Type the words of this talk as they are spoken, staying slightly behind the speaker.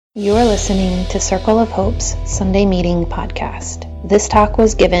You are listening to Circle of Hope's Sunday Meeting podcast. This talk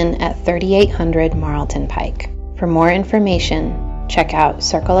was given at 3800 Marlton Pike. For more information, check out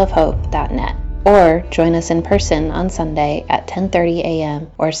circleofhope.net or join us in person on Sunday at 10:30 a.m.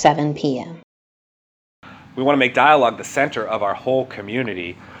 or 7 p.m. We want to make dialogue the center of our whole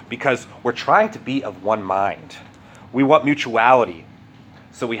community because we're trying to be of one mind. We want mutuality,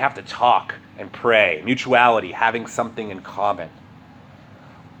 so we have to talk and pray. Mutuality, having something in common.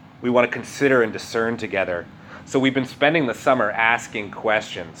 We want to consider and discern together. So we've been spending the summer asking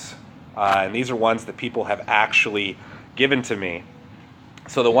questions. And these are ones that people have actually given to me.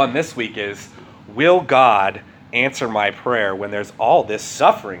 So the one this week is, will God answer my prayer when there's all this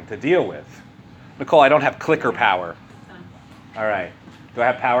suffering to deal with? Nicole, I don't have clicker power. All right. Do I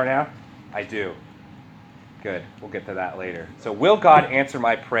have power now? I do. Good. We'll get to that later. So will God answer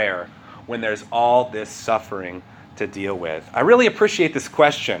my prayer when there's all this suffering to deal with? I really appreciate this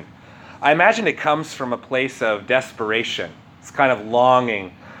question. I imagine it comes from a place of desperation. It's kind of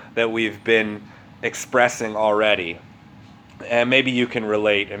longing that we've been expressing already. And maybe you can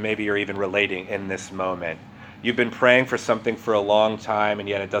relate, and maybe you're even relating in this moment. You've been praying for something for a long time, and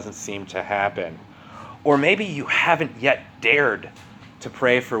yet it doesn't seem to happen. Or maybe you haven't yet dared to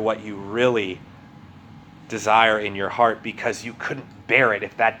pray for what you really desire in your heart because you couldn't bear it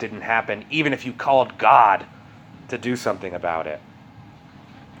if that didn't happen, even if you called God to do something about it.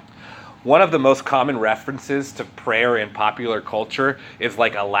 One of the most common references to prayer in popular culture is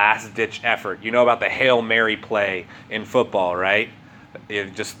like a last-ditch effort. You know about the Hail Mary play in football, right?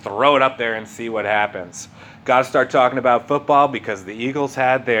 You just throw it up there and see what happens. Got to start talking about football because the Eagles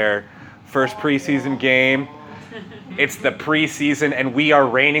had their first preseason game. It's the preseason, and we are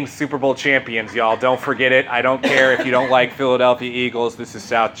reigning Super Bowl champions, y'all. Don't forget it. I don't care if you don't like Philadelphia Eagles. This is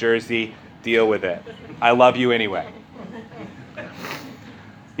South Jersey. Deal with it. I love you anyway.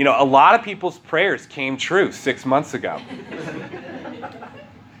 You know, a lot of people's prayers came true 6 months ago.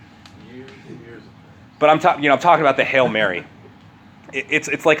 But I'm talking about the Hail Mary.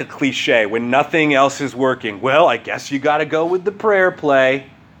 It's like a cliche. When nothing else is working, well, I guess you got to go with the prayer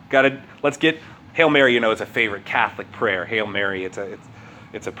play. Let's get Hail Mary. You know, it's a favorite Catholic prayer. Hail Mary. It's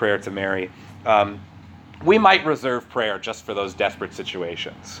a prayer to Mary. We might reserve prayer just for those desperate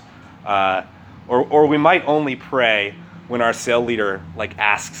situations, or we might only pray when our cell leader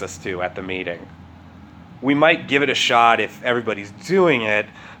asks us to at the meeting. We might give it a shot if everybody's doing it,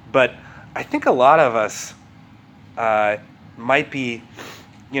 but I think a lot of us might be,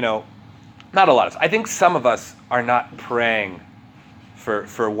 not a lot of us. I think some of us are not praying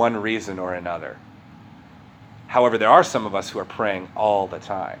for one reason or another. However, there are some of us who are praying all the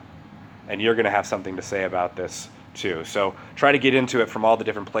time, and you're going to have something to say about this too. So try to get into it from all the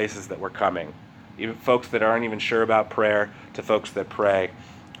different places that we're coming. Even folks that aren't even sure about prayer to folks that pray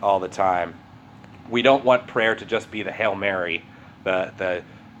all the time. We don't want prayer to just be the Hail Mary.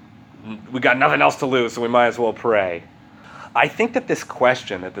 We got nothing else to lose, so we might as well pray. I think that this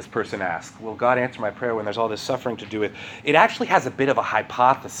question that this person asked, will God answer my prayer when there's all this suffering to do with, it actually has a bit of a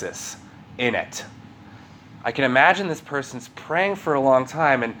hypothesis in it. I can imagine this person's praying for a long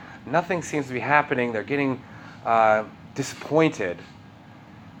time and nothing seems to be happening. They're getting disappointed.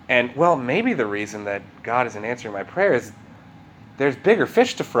 And, well, maybe the reason that God isn't answering my prayer is there's bigger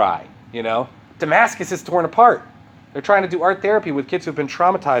fish to fry, Damascus is torn apart. They're trying to do art therapy with kids who've been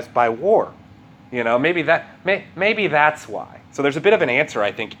traumatized by war. Maybe that's why. So there's a bit of an answer,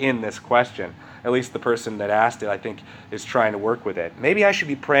 I think, in this question. At least the person that asked it, I think, is trying to work with it. Maybe I should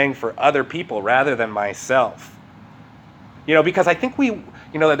be praying for other people rather than myself. Because I think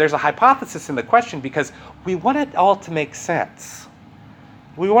there's a hypothesis in the question because we want it all to make sense.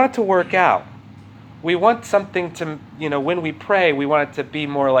 We want it to work out. We want something to, when we pray, we want it to be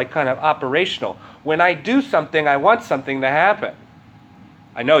more like kind of operational. When I do something, I want something to happen.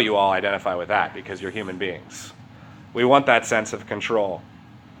 I know you all identify with that because you're human beings. We want that sense of control.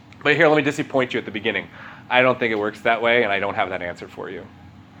 But here, let me disappoint you at the beginning. I don't think it works that way, and I don't have that answer for you.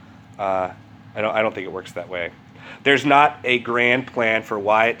 I don't think it works that way. There's not a grand plan for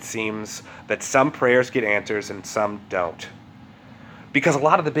why it seems that some prayers get answers and some don't. Because a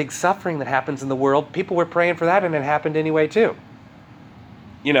lot of the big suffering that happens in the world, people were praying for that and it happened anyway too.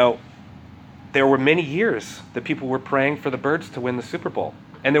 There were many years that people were praying for the Birds to win the Super Bowl.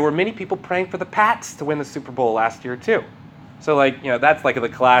 And there were many people praying for the Pats to win the Super Bowl last year too. So that's like the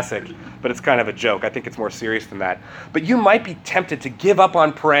classic, but it's kind of a joke. I think it's more serious than that. But you might be tempted to give up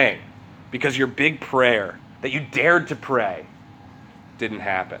on praying because your big prayer that you dared to pray didn't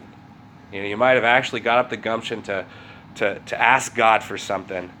happen. You might have actually got up the gumption to ask God for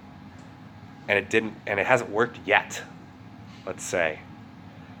something, and it hasn't worked yet, let's say.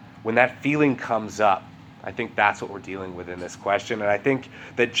 when that feeling comes up, I think that's what we're dealing with in this question. And I think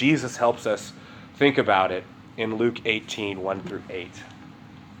that Jesus helps us think about it in Luke 18, 1 through 8.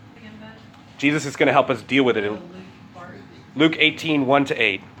 Jesus is going to help us deal with it in Luke 18, 1 to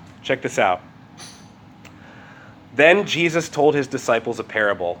 8. Check this out. Then Jesus told his disciples a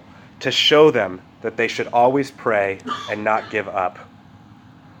parable to show them that they should always pray and not give up.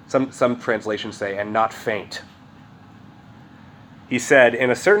 Some translations say, and not faint. He said, in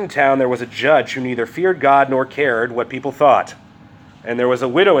a certain town there was a judge who neither feared God nor cared what people thought. And there was a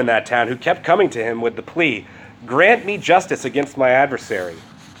widow in that town who kept coming to him with the plea, grant me justice against my adversary.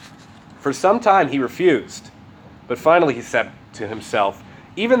 For some time he refused, but finally he said to himself,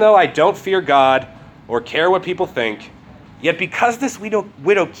 even though I don't fear God or care what people think, yet because this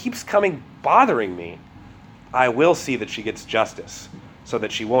widow keeps coming bothering me, I will see that she gets justice, so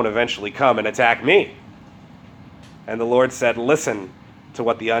that she won't eventually come and attack me. And the Lord said, listen to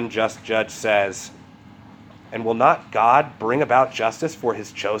what the unjust judge says. And will not God bring about justice for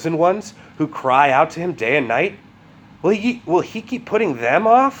his chosen ones who cry out to him day and night? Will he keep putting them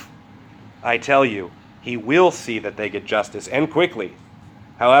off? I tell you, he will see that they get justice, and quickly.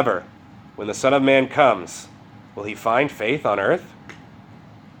 However, when the Son of Man comes, will he find faith on earth?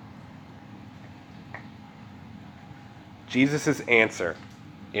 Jesus' answer,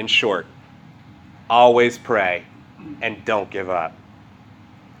 in short, always pray and don't give up.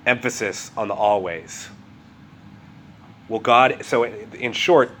 Emphasis on the always. So in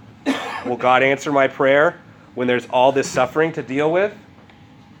short, will God answer my prayer when there's all this suffering to deal with?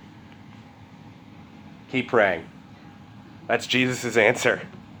 Keep praying. That's Jesus' answer.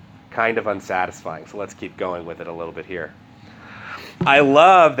 Kind of unsatisfying, so let's keep going with it a little bit here. I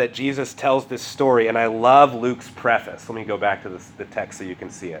love that Jesus tells this story, and I love Luke's preface. Let me go back to the text so you can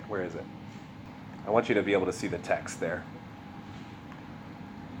see it. Where is it? I want you to be able to see the text there.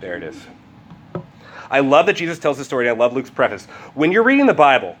 There it is. I love that Jesus tells the story, and I love Luke's preface. When you're reading the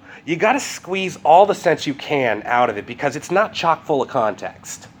Bible, you got to squeeze all the sense you can out of it because it's not chock full of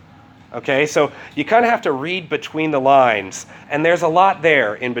context. Okay, so you kind of have to read between the lines, and there's a lot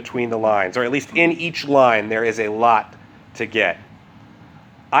there in between the lines, or at least in each line there is a lot to get.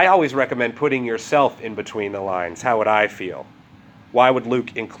 I always recommend putting yourself in between the lines. How would I feel? Why would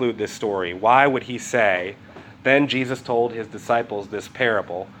Luke include this story? Why would he say, then Jesus told his disciples this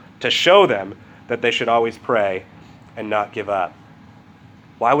parable to show them that they should always pray and not give up?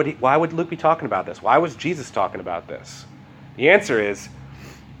 Why would Luke be talking about this? Why was Jesus talking about this? The answer is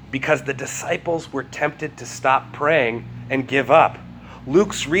because the disciples were tempted to stop praying and give up.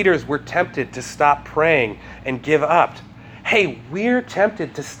 Luke's readers were tempted to stop praying and give up. Hey, we're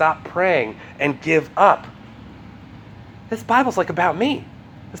tempted to stop praying and give up. This Bible's like about me.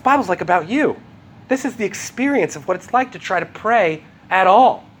 This Bible's like about you. This is the experience of what it's like to try to pray at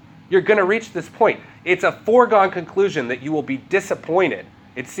all. You're going to reach this point. It's a foregone conclusion that you will be disappointed.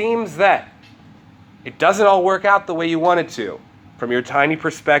 It seems that it doesn't all work out the way you want it to from your tiny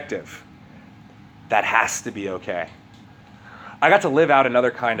perspective. That has to be okay. I got to live out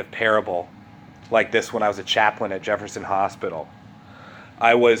another kind of parable like this when I was a chaplain at Jefferson Hospital.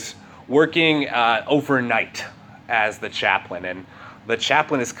 I was working overnight as the chaplain, and the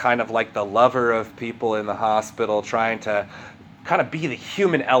chaplain is kind of like the lover of people in the hospital, trying to kind of be the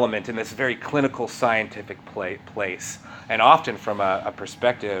human element in this very clinical scientific place, and often from a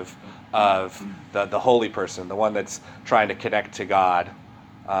perspective of the holy person, the one that's trying to connect to God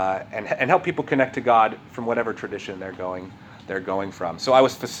and help people connect to God from whatever tradition they're going from. So I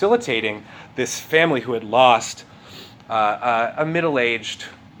was facilitating this family who had lost a middle-aged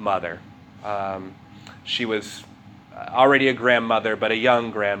mother. She was already a grandmother, but a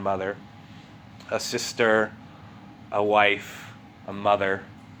young grandmother, a sister, a wife, a mother.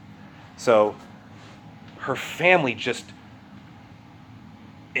 So her family just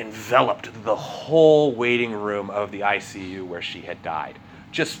enveloped the whole waiting room of the ICU where she had died.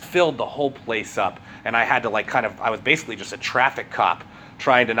 Just filled the whole place up. And I had to I was basically just a traffic cop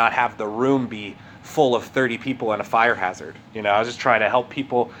trying to not have the room be full of 30 people and a fire hazard. You know, I was just trying to help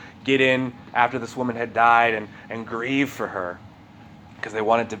people get in after this woman had died and grieve for her because they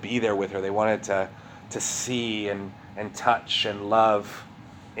wanted to be there with her. They wanted to see and touch and love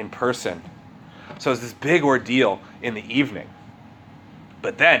in person. So it was this big ordeal in the evening.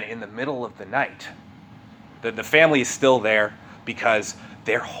 But then in the middle of the night, the family is still there because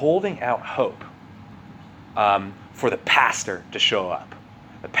they're holding out hope for the pastor to show up.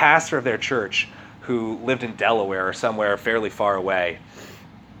 The pastor of their church who lived in Delaware or somewhere fairly far away.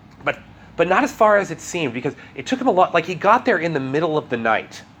 But not as far as it seemed, because it took him a lot. He got there in the middle of the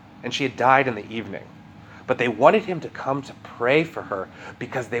night, and she had died in the evening. but they wanted him to come to pray for her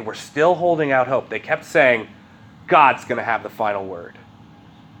because they were still holding out hope. They kept saying, God's going to have the final word.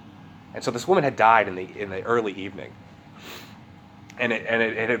 And so this woman had died in the early evening. And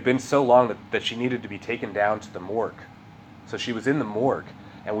it had been so long that she needed to be taken down to the morgue. So she was in the morgue,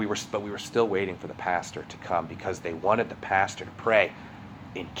 but we were still waiting for the pastor to come because they wanted the pastor to pray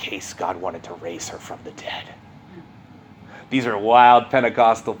in case God wanted to raise her from the dead. These are wild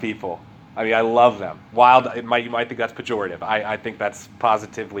Pentecostal people. I mean, I love them. Wild, you might think that's pejorative. I think that's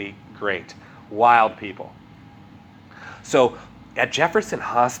positively great. Wild people. So at Jefferson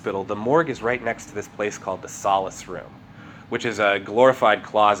Hospital, the morgue is right next to this place called the Solace Room, which is a glorified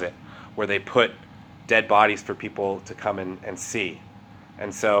closet where they put dead bodies for people to come and see.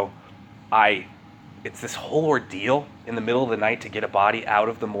 And so it's this whole ordeal in the middle of the night to get a body out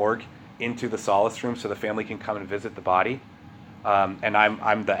of the morgue into the Solace Room so the family can come and visit the body. And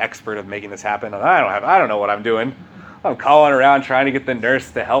I'm the expert of making this happen. And I don't know what I'm doing. I'm calling around trying to get the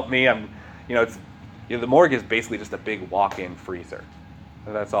nurse to help me. The morgue is basically just a big walk-in freezer.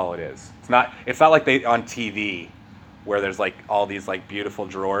 That's all it is. It's not like they on TV where there's like all these like beautiful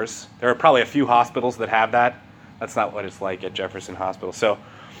drawers. There are probably a few hospitals that have that. That's not what it's like at Jefferson Hospital. So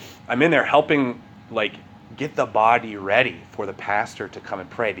I'm in there helping like get the body ready for the pastor to come and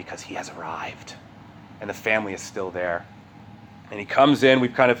pray because he has arrived and the family is still there. And he comes in,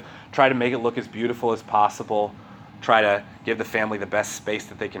 we've kind of tried to make it look as beautiful as possible, try to give the family the best space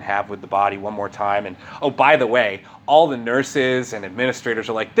that they can have with the body one more time. And oh, by the way, all the nurses and administrators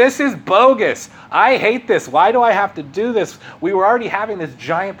are like, this is bogus. I hate this. Why do I have to do this? We were already having this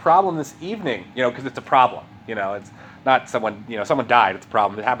giant problem this evening, because it's a problem. It's not someone died. It's a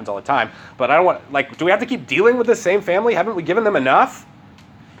problem. It happens all the time. But I don't want, do we have to keep dealing with the same family? Haven't we given them enough?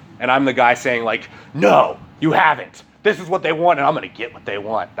 And I'm the guy saying no, you haven't. This is what they want, and I'm going to get what they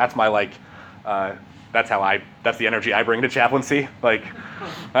want. That's my that's the energy I bring to chaplaincy.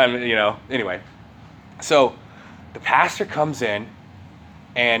 Anyway. So the pastor comes in,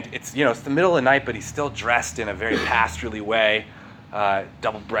 and it's the middle of the night, but he's still dressed in a very pastorally way,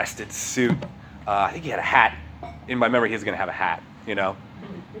 double-breasted suit. I think he had a hat. In my memory, he's going to have a hat,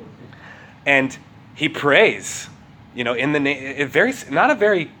 And he prays, in the name, not a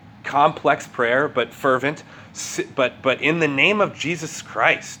very complex prayer, but fervent, but in the name of Jesus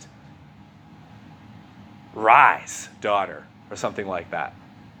Christ. Rise, daughter, or something like that.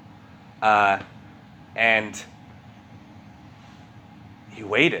 And he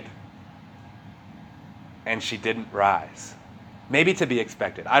waited. And she didn't rise. Maybe to be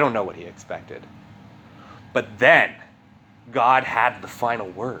expected. I don't know what he expected. But then, God had the final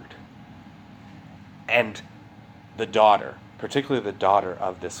word. And the daughter, particularly the daughter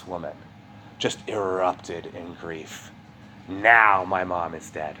of this woman, just erupted in grief. Now my mom is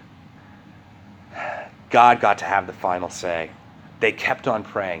dead. God got to have the final say. They kept on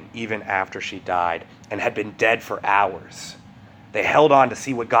praying even after she died and had been dead for hours. They held on to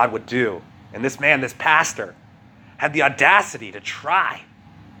see what God would do. And this man, this pastor, had the audacity to try.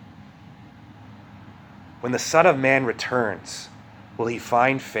 When the Son of Man returns, will he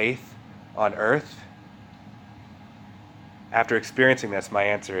find faith on earth? After experiencing this, my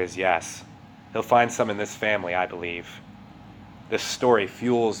answer is yes. He'll find some in this family, I believe. This story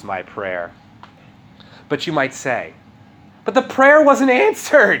fuels my prayer. But you might say, but the prayer wasn't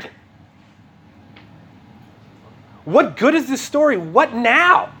answered. What good is this story? What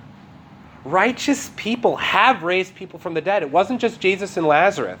now? Righteous people have raised people from the dead. It wasn't just Jesus and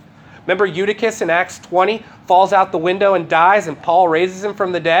Lazarus. Remember Eutychus in Acts 20 falls out the window and dies, and Paul raises him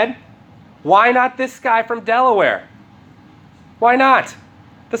from the dead? Why not this guy from Delaware? Why not?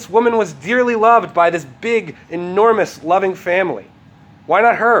 This woman was dearly loved by this big, enormous, loving family. Why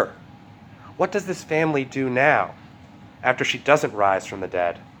not her? What does this family do now after she doesn't rise from the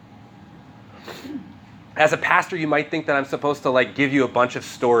dead? As a pastor, you might think that I'm supposed to give you a bunch of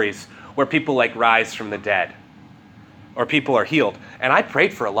stories where people rise from the dead or people are healed. And I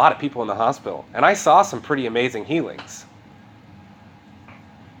prayed for a lot of people in the hospital, and I saw some pretty amazing healings.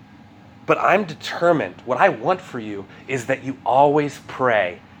 But I'm determined. What I want for you is that you always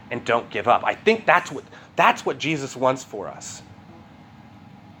pray and don't give up. I think that's what Jesus wants for us.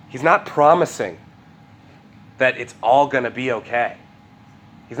 He's not promising that it's all going to be okay.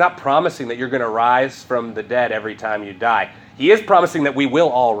 He's not promising that you're going to rise from the dead every time you die. He is promising that we will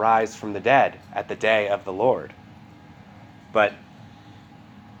all rise from the dead at the day of the Lord. But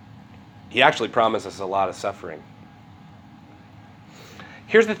he actually promises a lot of suffering.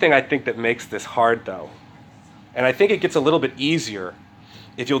 Here's the thing I think that makes this hard, though. And I think it gets a little bit easier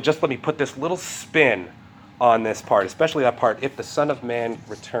if you'll just let me put this little spin on this part, especially that part, if the Son of Man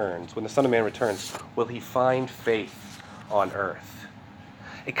returns, when the Son of Man returns, will he find faith on earth?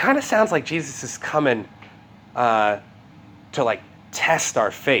 It kind of sounds like Jesus is coming to like test our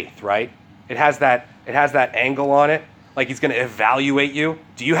faith, right? It has that angle on it, like he's going to evaluate you.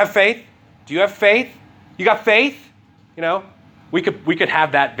 Do you have faith? Do you have faith? You got faith? You know, we could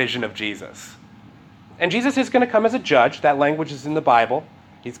have that vision of Jesus. And Jesus is going to come as a judge. That language is in the Bible.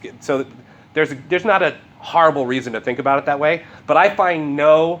 So there's not a horrible reason to think about it that way, but I find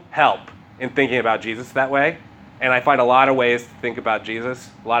no help in thinking about Jesus that way. And I find a lot of ways to think about Jesus,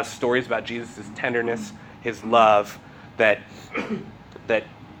 a lot of stories about Jesus' tenderness, his love, that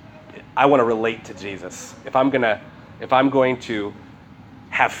I want to relate to Jesus. If I'm going to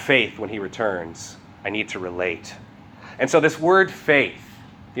have faith when he returns, I need to relate. And so this word faith,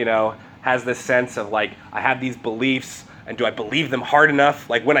 has this sense of like, I have these beliefs, and do I believe them hard enough?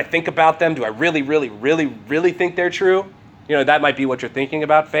 Like when I think about them, do I really, really, really, really think they're true? That might be what you're thinking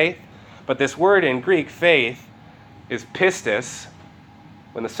about faith. But this word in Greek, faith, is pistis.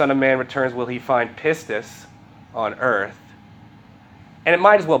 When the Son of Man returns, will he find pistis on earth? And it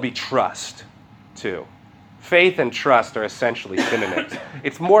might as well be trust, too. Faith and trust are essentially synonyms.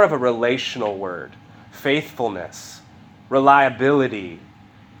 It's more of a relational word. Faithfulness, reliability,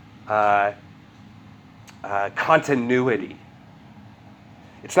 continuity.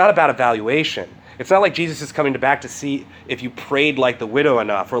 It's not about evaluation. It's not like Jesus is coming back to see if you prayed like the widow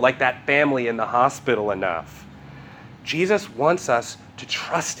enough or like that family in the hospital enough. Jesus wants us to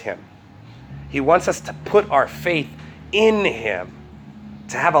trust him. He wants us to put our faith in him,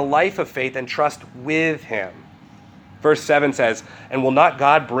 to have a life of faith and trust with him. Verse 7 says, "And will not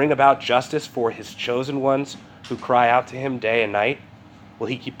God bring about justice for his chosen ones who cry out to him day and night? Will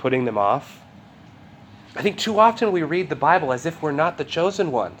he keep putting them off?" I think too often we read the Bible as if we're not the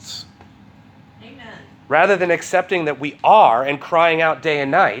chosen ones. Amen. Rather than accepting that we are and crying out day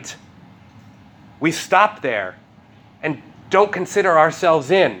and night, we stop there and don't consider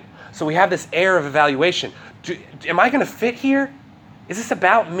ourselves in. So we have this air of evaluation. Am I going to fit here? Is this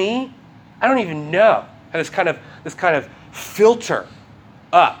about me? I don't even know. And this kind of filter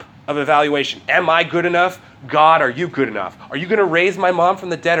up of evaluation. Am I good enough? God, are you good enough? Are you going to raise my mom from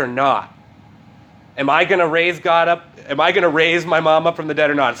the dead or not? Am I going to raise God up? Am I going to raise my mom up from the dead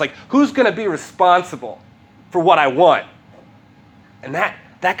or not? It's like, who's going to be responsible for what I want? And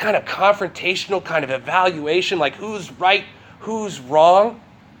that kind of confrontational kind of evaluation, like who's right, who's wrong,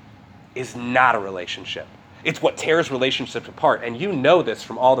 is not a relationship. It's what tears relationships apart. And you know this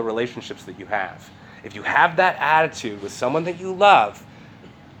from all the relationships that you have. If you have that attitude with someone that you love,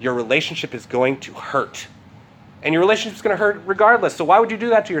 your relationship is going to hurt. And your relationship is going to hurt regardless. So why would you do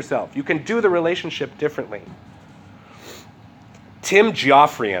that to yourself? You can do the relationship differently. Tim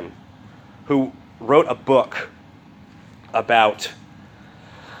Geoffrion, who wrote a book about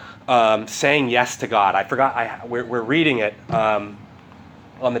saying yes to God. I forgot, we're reading it on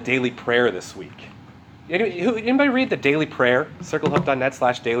the daily prayer this week. Anybody read the daily prayer?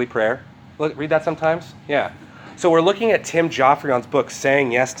 circlehope.net/daily prayer. Read that sometimes? Yeah. So we're looking at Tim Geoffrion's book,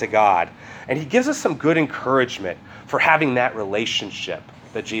 Saying Yes to God, and he gives us some good encouragement for having that relationship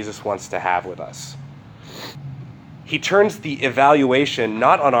that Jesus wants to have with us. He turns the evaluation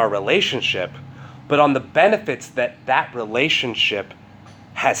not on our relationship, but on the benefits that relationship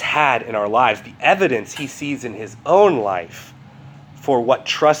has had in our lives, the evidence he sees in his own life for what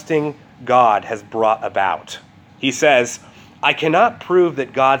trusting God has brought about. He says, "I cannot prove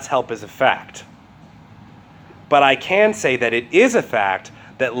that God's help is a fact, but I can say that it is a fact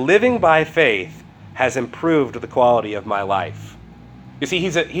that living by faith has improved the quality of my life." You see,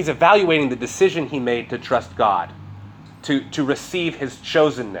 he's evaluating the decision he made to trust God, to receive his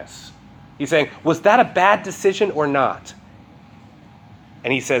chosenness. He's saying, was that a bad decision or not?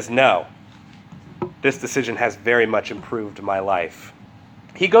 And he says, no, this decision has very much improved my life.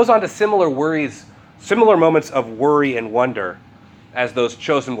 He goes on to similar moments of worry and wonder as those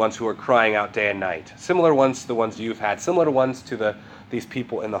chosen ones who are crying out day and night. Similar ones to the ones you've had, similar ones to these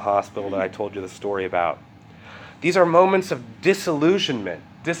people in the hospital that I told you the story about. These are moments of disillusionment,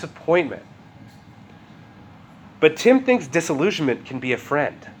 disappointment. But Tim thinks disillusionment can be a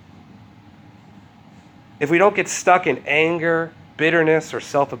friend. If we don't get stuck in anger, bitterness, or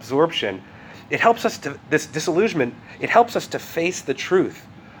self-absorption, it helps us to face the truth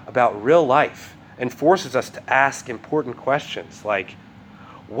about real life and forces us to ask important questions like,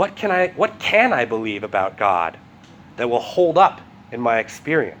 what can I believe about God that will hold up in my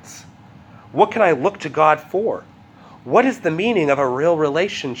experience? What can I look to God for? What is the meaning of a real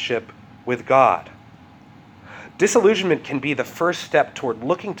relationship with God? Disillusionment can be the first step toward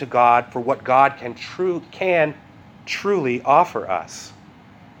looking to God for what God can truly offer us.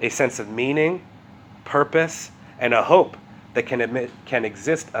 A sense of meaning, purpose, and a hope that can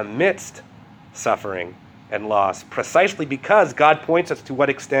exist amidst suffering and loss, precisely because God points us to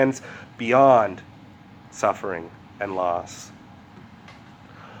what extends beyond suffering and loss.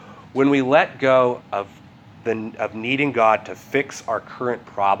 When we let go of needing God to fix our current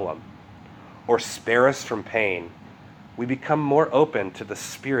problem or spare us from pain, we become more open to the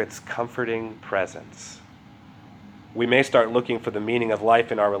Spirit's comforting presence. We may start looking for the meaning of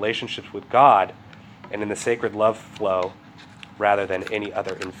life in our relationships with God and in the sacred love flow rather than any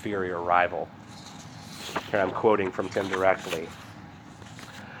other inferior rival. Here I'm quoting from Tim directly.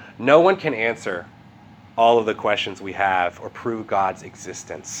 No one can answer all of the questions we have or prove God's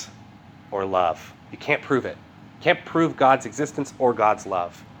existence or love. You can't prove it. You can't prove God's existence or God's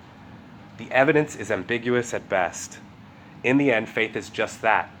love. The evidence is ambiguous at best. In the end, faith is just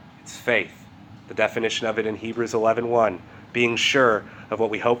that. It's faith. The definition of it in Hebrews 11:1, being sure of what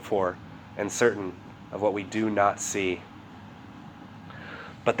we hope for and certain of what we do not see.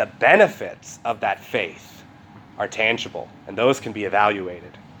 But the benefits of that faith are tangible, and those can be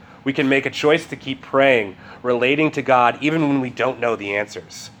evaluated. We can make a choice to keep praying, relating to God, even when we don't know the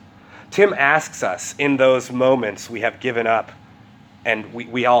answers. Tim asks us in those moments we have given up, and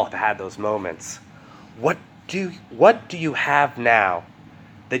we all have had those moments, what do you have now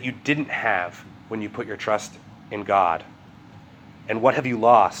that you didn't have when you put your trust in God? And what have you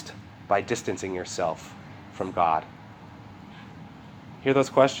lost by distancing yourself from God? Hear those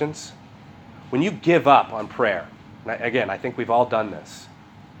questions? When you give up on prayer, again, I think we've all done this,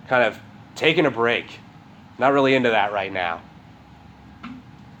 kind of taking a break, not really into that right now.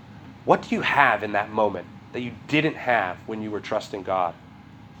 What do you have in that moment that you didn't have when you were trusting God?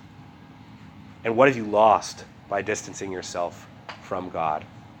 And what have you lost by distancing yourself from God?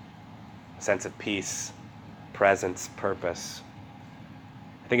 A sense of peace, presence, purpose.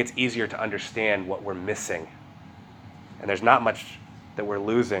 I think it's easier to understand what we're missing. And there's not much that we're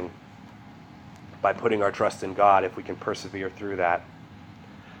losing by putting our trust in God if we can persevere through that.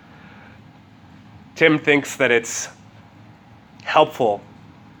 Tim thinks that it's helpful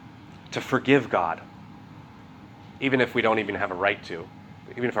to forgive God, even if we don't even have a right to.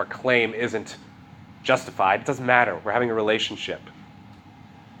 Even if our claim isn't justified, it doesn't matter. We're having a relationship.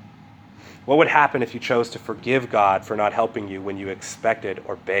 What would happen if you chose to forgive God for not helping you when you expected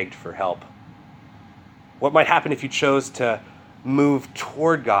or begged for help? What might happen if you chose to move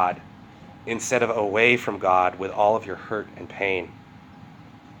toward God instead of away from God with all of your hurt and pain?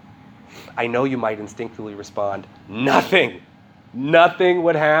 I know you might instinctively respond, nothing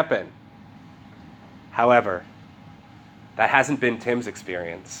would happen. However, that hasn't been Tim's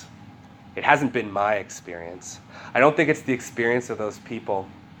experience. It hasn't been my experience. I don't think it's the experience of those people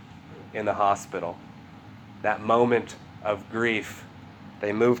in the hospital. That moment of grief,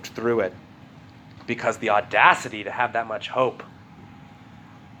 they moved through it because the audacity to have that much hope,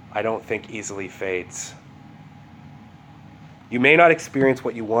 I don't think easily fades. You may not experience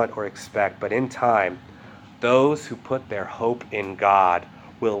what you want or expect, but in time, those who put their hope in God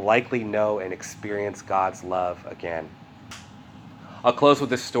will likely know and experience God's love again. I'll close with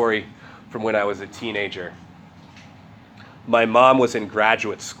this story from when I was a teenager. My mom was in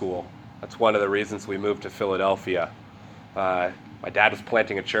graduate school. That's one of the reasons we moved to Philadelphia. My dad was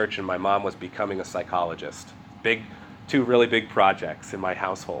planting a church and my mom was becoming a psychologist. Two really big projects in my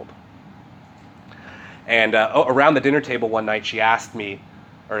household. And around the dinner table one night, she asked me,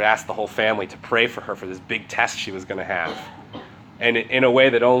 or asked the whole family, to pray for her for this big test she was going to have. And in a way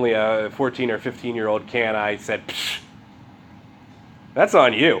that only a 14 or 15-year-old can, I said, Psh, that's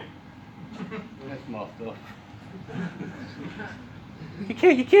on you. That's my stuff.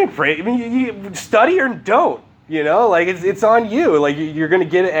 You can't pray. I mean, you study or don't. You know, like it's on you. Like you're going to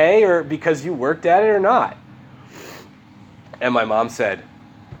get an A or because you worked at it or not. And my mom said,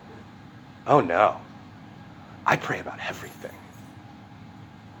 oh no, I pray about everything.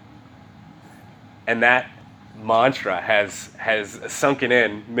 And that mantra has sunken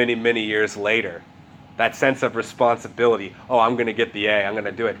in many, many years later. That sense of responsibility. Oh, I'm going to get the A. I'm going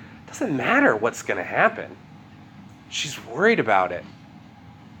to do it. Doesn't matter what's going to happen. She's worried about it.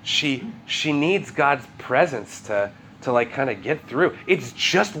 She needs God's presence to like kind of get through. It's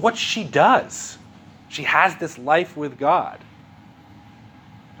just what she does. She has this life with God.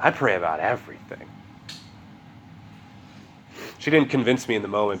 I pray about everything. She didn't convince me in the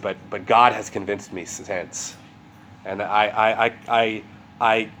moment, but God has convinced me since. And I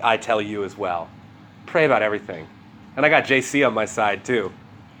tell you as well. Pray about everything. And I got JC on my side too.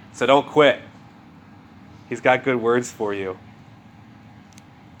 So don't quit. He's got good words for you.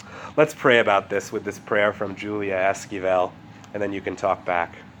 Let's pray about this with this prayer from Julia Esquivel, and then you can talk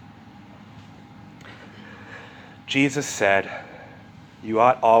back. Jesus said, "You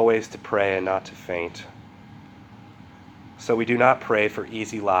ought always to pray and not to faint." So we do not pray for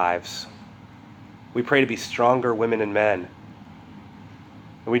easy lives. We pray to be stronger women and men.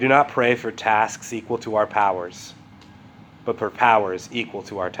 And we do not pray for tasks equal to our powers, but for powers equal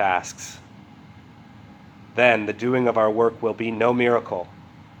to our tasks. Then the doing of our work will be no miracle.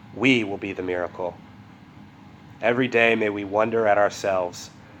 We will be the miracle. Every day may we wonder at ourselves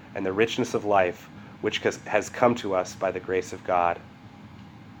and the richness of life which has come to us by the grace of God.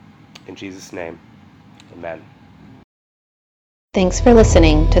 In Jesus' name, amen. Thanks for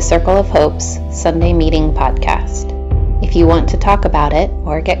listening to Circle of Hope's Sunday Meeting Podcast. If you want to talk about it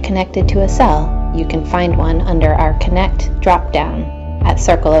or get connected to a cell, you can find one under our Connect drop-down at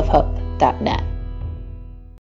circleofhope.net.